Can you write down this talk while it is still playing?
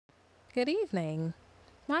Good evening.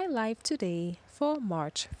 My life today for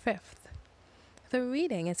March 5th. The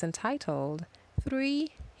reading is entitled Three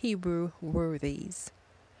Hebrew Worthies.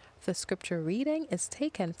 The scripture reading is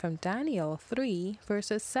taken from Daniel 3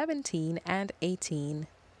 verses 17 and 18.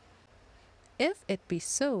 If it be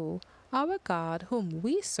so, our God whom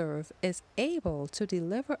we serve is able to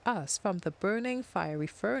deliver us from the burning fiery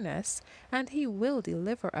furnace, and he will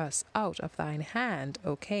deliver us out of thine hand,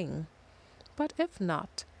 O king. But if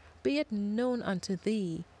not, be it known unto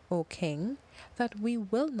thee, O king, that we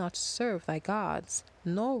will not serve thy gods,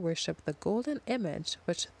 nor worship the golden image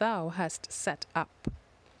which thou hast set up.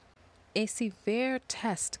 A severe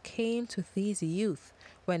test came to these youth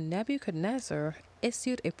when Nebuchadnezzar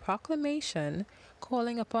issued a proclamation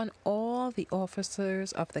calling upon all the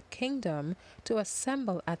officers of the kingdom to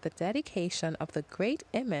assemble at the dedication of the great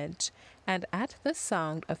image and at the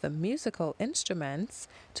sound of the musical instruments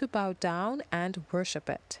to bow down and worship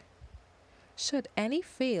it. Should any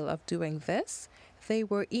fail of doing this, they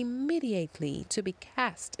were immediately to be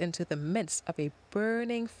cast into the midst of a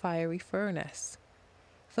burning fiery furnace.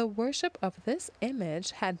 The worship of this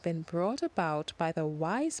image had been brought about by the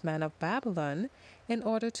wise men of Babylon in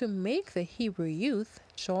order to make the Hebrew youth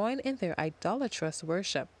join in their idolatrous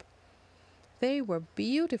worship. They were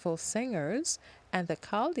beautiful singers, and the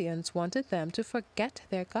Chaldeans wanted them to forget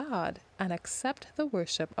their God and accept the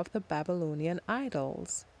worship of the Babylonian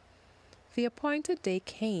idols. The appointed day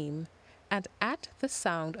came, and at the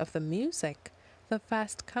sound of the music, the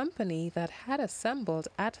vast company that had assembled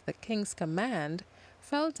at the king's command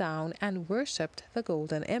fell down and worshipped the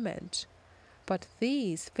golden image. But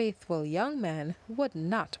these faithful young men would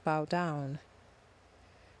not bow down.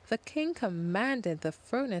 The king commanded the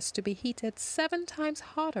furnace to be heated 7 times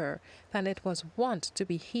hotter than it was wont to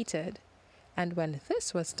be heated, and when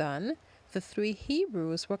this was done, the 3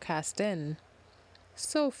 Hebrews were cast in.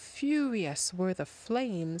 So furious were the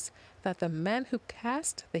flames that the men who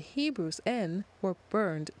cast the Hebrews in were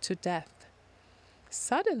burned to death.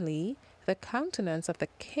 Suddenly, the countenance of the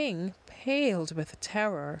king paled with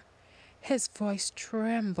terror. His voice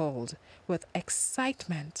trembled with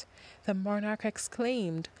excitement. The monarch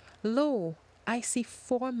exclaimed, "Lo, I see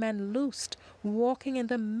 4 men loosed, walking in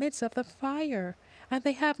the midst of the fire, and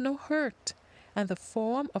they have no hurt, and the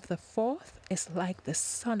form of the 4th is like the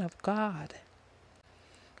Son of God."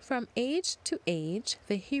 From age to age,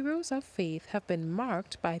 the heroes of faith have been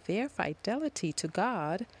marked by their fidelity to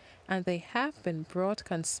God, and they have been brought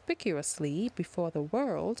conspicuously before the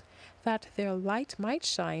world, that their light might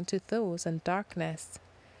shine to those in darkness.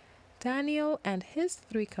 Daniel and his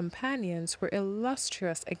 3 companions were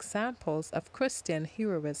illustrious examples of Christian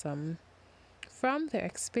heroism. From their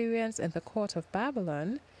experience in the court of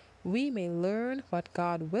Babylon, we may learn what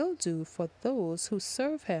God will do for those who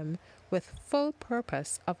serve him with full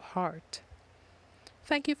purpose of heart.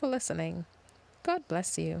 Thank you for listening. God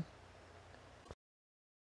bless you.